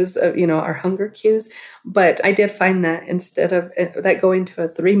cues of, our hunger cues. But I did find that instead of that going to a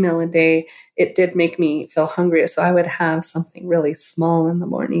 3 meal a day, it did make me feel hungry. So I would have something really small in the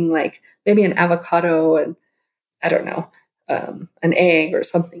morning, like maybe an avocado and I don't know, an egg or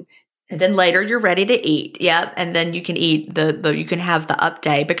something. And then later you're ready to eat. Yep. And then you can eat you can have the up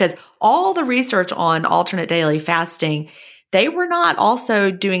day, because all the research on alternate daily fasting, they were not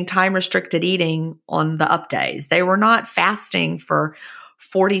also doing time restricted eating on the up days. They were not fasting for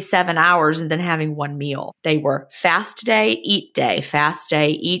 47 hours and then having 1 meal. They were fast day, eat day, fast day,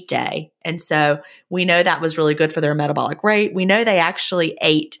 eat day. And so we know that was really good for their metabolic rate. We know they actually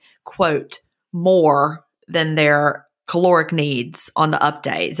ate, quote, more than their caloric needs on the up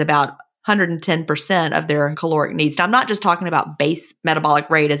days, about 110% of their caloric needs. Now, I'm not just talking about base metabolic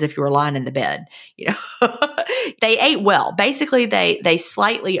rate as if you were lying in the bed. They ate well. Basically, they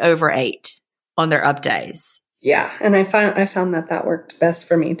slightly overate on their up days. Yeah, and I found that worked best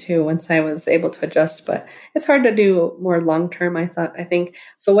for me too once I was able to adjust. But it's hard to do more long term. I think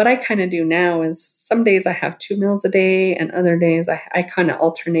so. What I kind of do now is some days I have 2 meals a day, and other days I kind of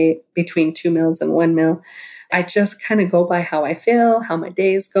alternate between 2 meals and 1 meal. I just kind of go by how I feel, how my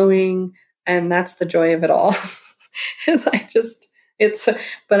day is going, and that's the joy of it all. It's,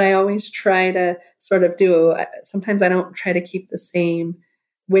 but I always try to sort of do, sometimes I don't try to keep the same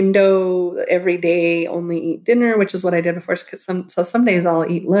window every day, only eat dinner, which is what I did before. Because some days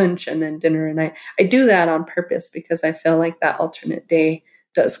I'll eat lunch and then dinner. And I do that on purpose because I feel like that alternate day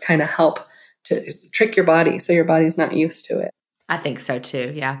does kind of help to trick your body. So your body's not used to it. I think so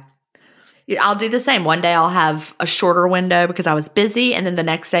too. Yeah. I'll do the same. One day I'll have a shorter window because I was busy. And then the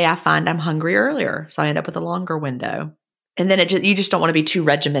next day I find I'm hungry earlier. So I end up with a longer window. And then you just don't want to be too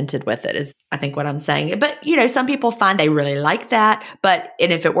regimented with it is I think what I'm saying. But, some people find they really like that.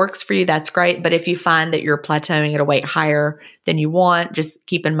 And if it works for you, that's great. But if you find that you're plateauing at a weight higher than you want, just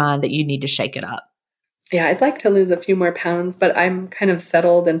keep in mind that you need to shake it up. Yeah, I'd like to lose a few more pounds, but I'm kind of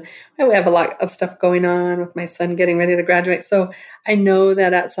settled and I have a lot of stuff going on with my son getting ready to graduate. So I know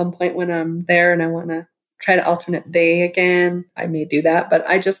that at some point when I'm there and I want to try to alternate day again, I may do that, but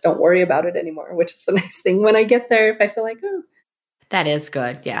I just don't worry about it anymore, which is a nice thing when I get there. If I feel like, oh, that is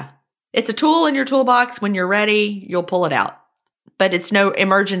good. Yeah. It's a tool in your toolbox. When you're ready, you'll pull it out, but it's no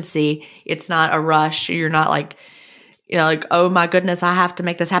emergency. It's not a rush. You're not like, oh my goodness, I have to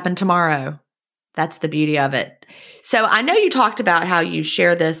make this happen tomorrow. That's the beauty of it. So I know you talked about how you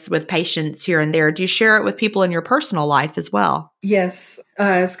share this with patients here and there. Do you share it with people in your personal life as well? Yes.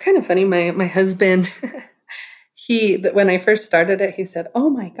 It's kind of funny. My husband, when I first started it, he said, oh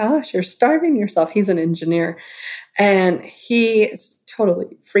my gosh, you're starving yourself. He's an engineer. And he is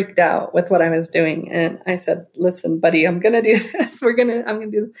totally freaked out with what I was doing. And I said, listen, buddy, I'm going to do this. I'm going to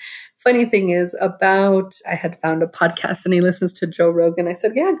do this. Funny thing is I had found a podcast and he listens to Joe Rogan. I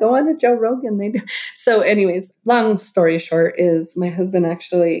said, yeah, go on to Joe Rogan. They do. So anyways, long story short is my husband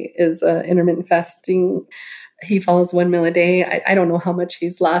actually is intermittent fasting. He follows 1 meal a day. I don't know how much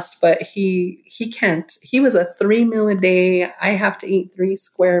he's lost, but he can't. He was a 3 meal a day. I have to eat 3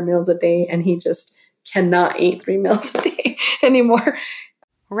 square meals a day. And he just cannot eat 3 meals a day anymore.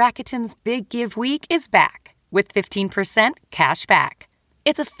 Rakuten's Big Give Week is back with 15% cash back.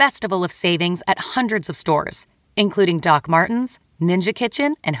 It's a festival of savings at hundreds of stores, including Doc Martens, Ninja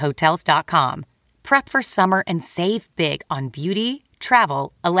Kitchen, and Hotels.com. Prep for summer and save big on beauty,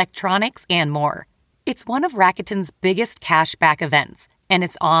 travel, electronics, and more. It's one of Rakuten's biggest cash back events, and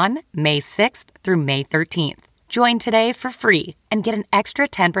it's on May 6th through May 13th. Join today for free and get an extra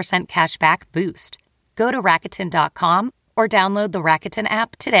 10% cash back boost. Go to Rakuten.com or download the Rakuten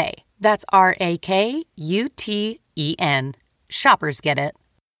app today. That's Rakuten. Shoppers get it.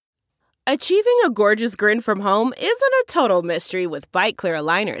 Achieving a gorgeous grin from home isn't a total mystery with Bite Clear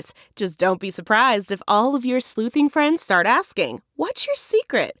aligners. Just don't be surprised if all of your sleuthing friends start asking, what's your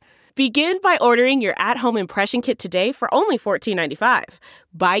secret? Begin by ordering your at-home impression kit today for only $14.95.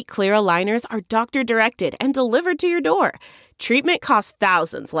 Bite Clear aligners are doctor-directed and delivered to your door. Treatment costs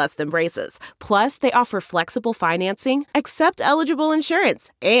thousands less than braces. Plus, they offer flexible financing, accept eligible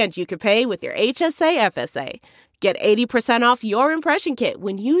insurance, and you can pay with your HSA FSA. Get 80% off your impression kit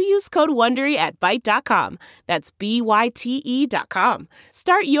when you use code WONDERY at Byte.com. That's BYTE.com.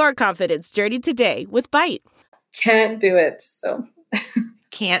 Start your confidence journey today with Byte. Can't do it, so...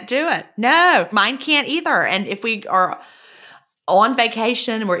 Can't do it. No, mine can't either. And if we are on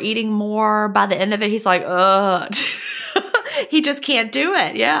vacation and we're eating more, by the end of it, he's like, ugh. He just can't do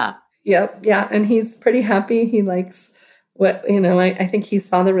it. Yeah. Yep. Yeah. And he's pretty happy. He likes what, I think he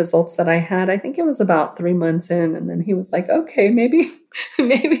saw the results that I had. I think it was about 3 months in. And then he was like, okay, maybe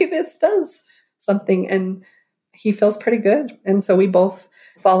this does something. And he feels pretty good. And so we both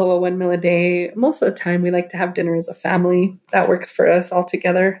follow a 1 meal a day. Most of the time, we like to have dinner as a family. That works for us all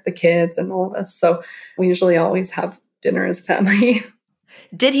together, the kids and all of us. So we usually always have dinner as a family.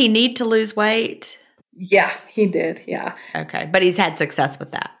 Did he need to lose weight? Yeah, he did. Yeah. Okay. But he's had success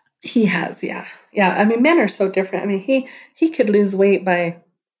with that. He has. Yeah. Yeah. I mean, men are so different. I mean, he could lose weight by,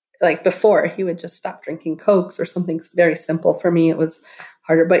 like before, he would just stop drinking Cokes or something very simple. For me, it was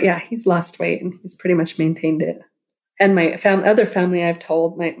harder. But yeah, he's lost weight and he's pretty much maintained it. And my other family, I've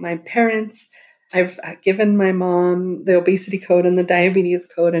told my parents, I've given my mom the obesity code and the diabetes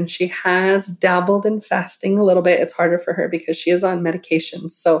code, and she has dabbled in fasting a little bit. It's harder for her because she is on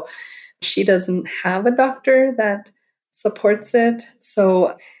medications. So she doesn't have a doctor that supports it.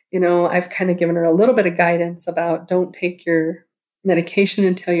 So, I've kind of given her a little bit of guidance about don't take your medication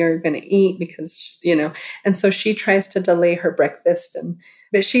until you're going to eat because, and so she tries to delay her breakfast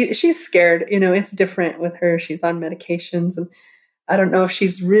but she's scared, it's different with her. She's on medications and I don't know if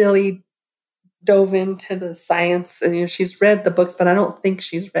she's really dove into the science and, she's read the books, but I don't think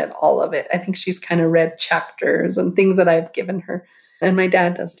she's read all of it. I think she's kind of read chapters and things that I've given her and my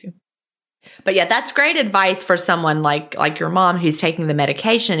dad does too. But yeah, that's great advice for someone like your mom who's taking the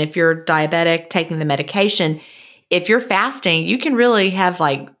medication. If you're diabetic, taking the medication, if you're fasting, you can really have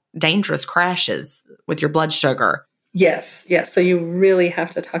like dangerous crashes with your blood sugar. Yes. Yes. So you really have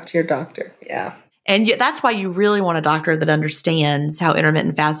to talk to your doctor. Yeah. And that's why you really want a doctor that understands how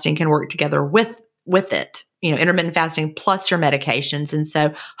intermittent fasting can work together with it. Intermittent fasting plus your medications. And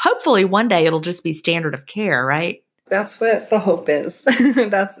so hopefully one day it'll just be standard of care, right? That's what the hope is.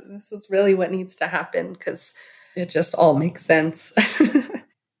 This is really what needs to happen because it just all makes sense.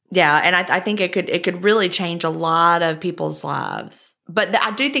 Yeah, and I think it could really change a lot of people's lives. But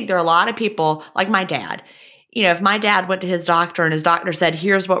I do think there are a lot of people, like my dad. If my dad went to his doctor and his doctor said,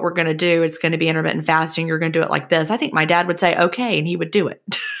 here's what we're going to do, it's going to be intermittent fasting, you're going to do it like this, I think my dad would say, okay, and he would do it.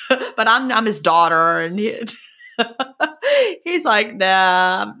 But I'm his daughter, and he's like,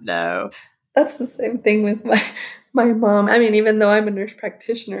 nah, no. That's the same thing with my mom. I mean, even though I'm a nurse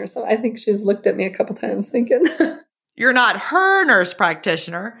practitioner, so I think she's looked at me a couple times thinking, you're not her nurse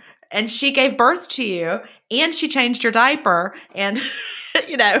practitioner, and she gave birth to you, and she changed your diaper, and,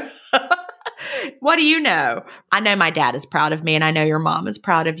 what do you know? I know my dad is proud of me, and I know your mom is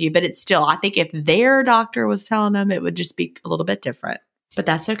proud of you, but it's still, I think if their doctor was telling them, it would just be a little bit different, but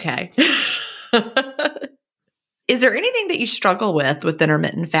that's okay. Is there anything that you struggle with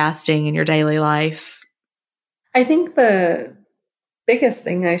intermittent fasting in your daily life? I think the biggest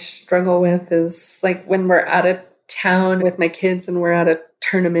thing I struggle with is like when we're out of town with my kids and we're at a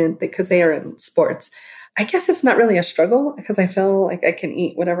tournament because they are in sports. I guess it's not really a struggle because I feel like I can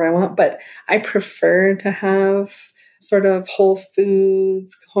eat whatever I want, but I prefer to have sort of whole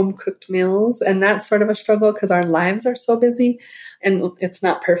foods, home cooked meals. And that's sort of a struggle because our lives are so busy and it's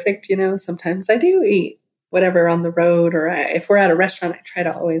not perfect. Sometimes I do eat whatever on the road, or if we're at a restaurant, I try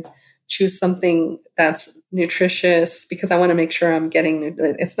to always choose something that's nutritious because I want to make sure I'm getting,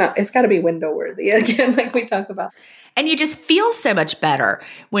 it's got to be window worthy again, like we talk about. And you just feel so much better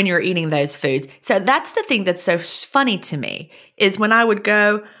when you're eating those foods. So that's the thing that's so funny to me is when I would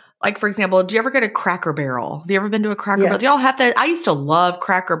go, like, for example, do you ever go to Cracker Barrel? Have you ever been to a Cracker Barrel? Do y'all have that? I used to love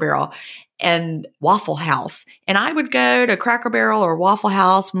Cracker Barrel and Waffle House. And I would go to Cracker Barrel or Waffle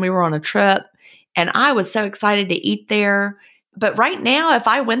House when we were on a trip. And I was so excited to eat there. But right now, if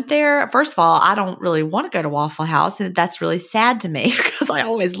I went there, first of all, I don't really want to go to Waffle House. And that's really sad to me because I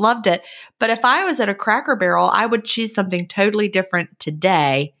always loved it. But if I was at a Cracker Barrel, I would choose something totally different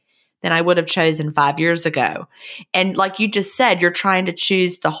today than I would have chosen 5 years ago. And like you just said, you're trying to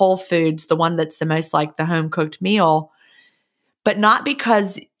choose the whole foods, the one that's the most like the home cooked meal, but not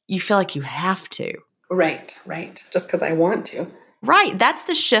because you feel like you have to. Right. Just because I want to. Right. That's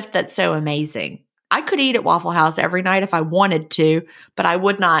the shift that's so amazing. I could eat at Waffle House every night if I wanted to, but I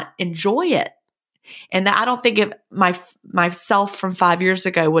would not enjoy it. And I don't think if myself from 5 years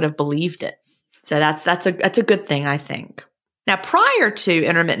ago would have believed it. So that's a good thing, I think. Now, prior to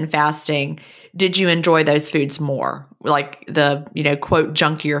intermittent fasting, did you enjoy those foods more? Like the, quote,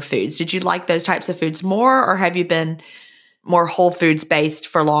 junkier foods. Did you like those types of foods more, or have you been more whole foods based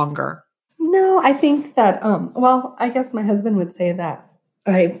for longer? No, I think that, I guess my husband would say that.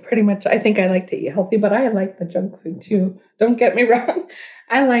 I think I like to eat healthy, but I like the junk food too. Don't get me wrong.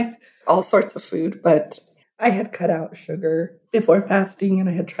 I liked all sorts of food, but I had cut out sugar before fasting and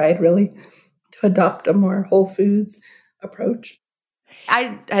I had tried really to adopt a more whole foods approach.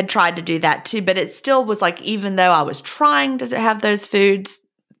 I had tried to do that too, but it still was like, even though I was trying to have those foods,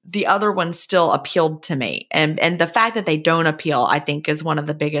 the other ones still appealed to me. And the fact that they don't appeal, I think, is one of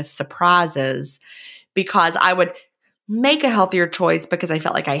the biggest surprises, because I would make a healthier choice because I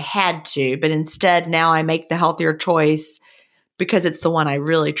felt like I had to, but instead now I make the healthier choice because it's the one I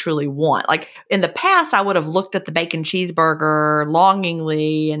really truly want. Like in the past, I would have looked at the bacon cheeseburger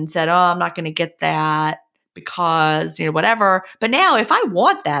longingly and said, oh, I'm not going to get that because, whatever. But now if I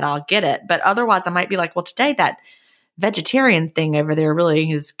want that, I'll get it. But otherwise I might be like, well, today that vegetarian thing over there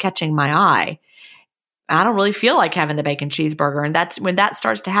really is catching my eye. I don't really feel like having the bacon cheeseburger. And that's when that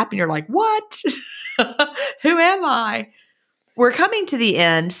starts to happen. You're like, what? Who am I? We're coming to the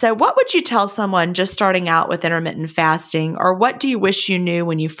end. So what would you tell someone just starting out with intermittent fasting, or what do you wish you knew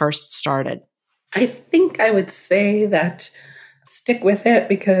when you first started? I think I would say that stick with it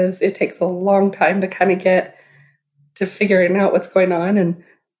because it takes a long time to kind of get to figuring out what's going on. And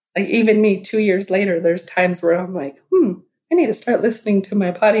like even me 2 years later, there's times where I'm like, I need to start listening to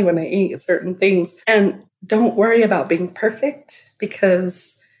my body when I eat certain things. And don't worry about being perfect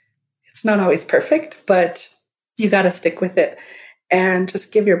because it's not always perfect, but you got to stick with it and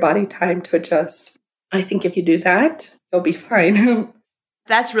just give your body time to adjust. I think if you do that, you'll be fine.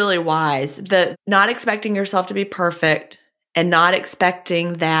 That's really wise. The not expecting yourself to be perfect and not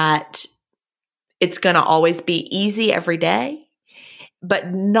expecting that it's going to always be easy every day,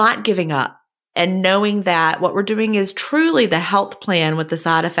 but not giving up. And knowing that what we're doing is truly the health plan with the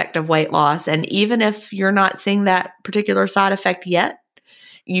side effect of weight loss. And even if you're not seeing that particular side effect yet,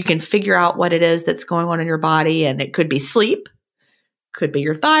 you can figure out what it is that's going on in your body. And it could be sleep, could be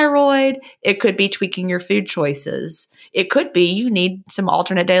your thyroid, it could be tweaking your food choices. It could be you need some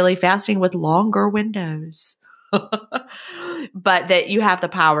alternate daily fasting with longer windows. But that you have the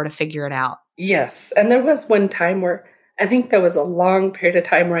power to figure it out. Yes. And there was one time where I think there was a long period of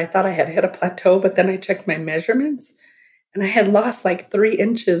time where I thought I had hit a plateau, but then I checked my measurements and I had lost like 3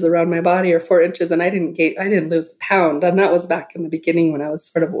 inches around my body or 4 inches, and I didn't lose a pound. And that was back in the beginning when I was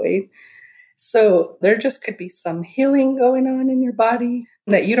sort of weighed. So there just could be some healing going on in your body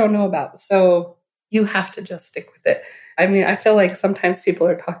that you don't know about. So you have to just stick with it. I mean, I feel like sometimes people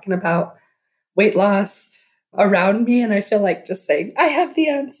are talking about weight loss around me, and I feel like just saying, I have the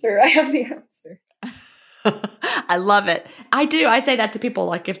answer. I have the answer. I love it. I do. I say that to people.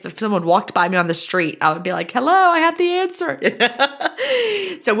 Like if someone walked by me on the street, I would be like, hello, I have the answer.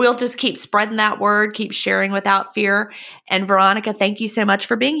 So we'll just keep spreading that word, keep sharing without fear. And Veronica, thank you so much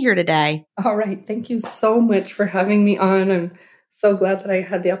for being here today. All right. Thank you so much for having me on. I'm so glad that I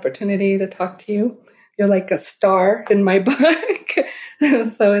had the opportunity to talk to you. You're like a star in my book.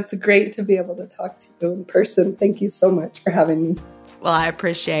 So it's great to be able to talk to you in person. Thank you so much for having me. Well, I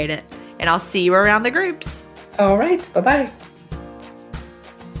appreciate it. And I'll see you around the groups. All right. Bye-bye.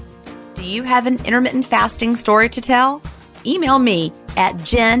 Do you have an intermittent fasting story to tell? Email me at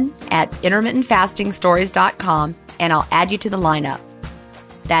jen@intermittentfastingstories.com and I'll add you to the lineup.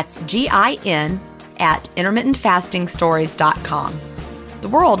 That's GIN@intermittentfastingstories.com. The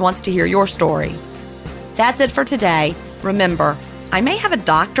world wants to hear your story. That's it for today. Remember, I may have a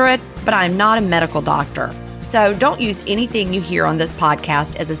doctorate, but I'm not a medical doctor. So don't use anything you hear on this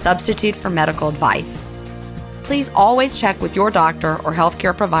podcast as a substitute for medical advice. Please always check with your doctor or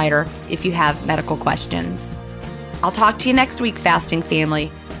healthcare provider if you have medical questions. I'll talk to you next week, Fasting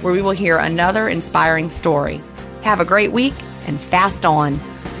Family, where we will hear another inspiring story. Have a great week and fast on.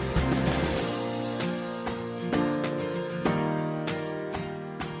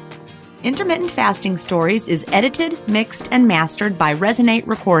 Intermittent Fasting Stories is edited, mixed, and mastered by Resonate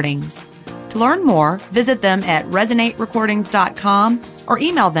Recordings. To learn more, visit them at resonaterecordings.com or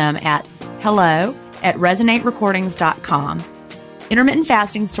email them at hello@resonaterecordings.com. Intermittent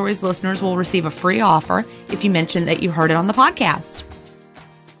Fasting Stories listeners will receive a free offer if you mention that you heard it on the podcast.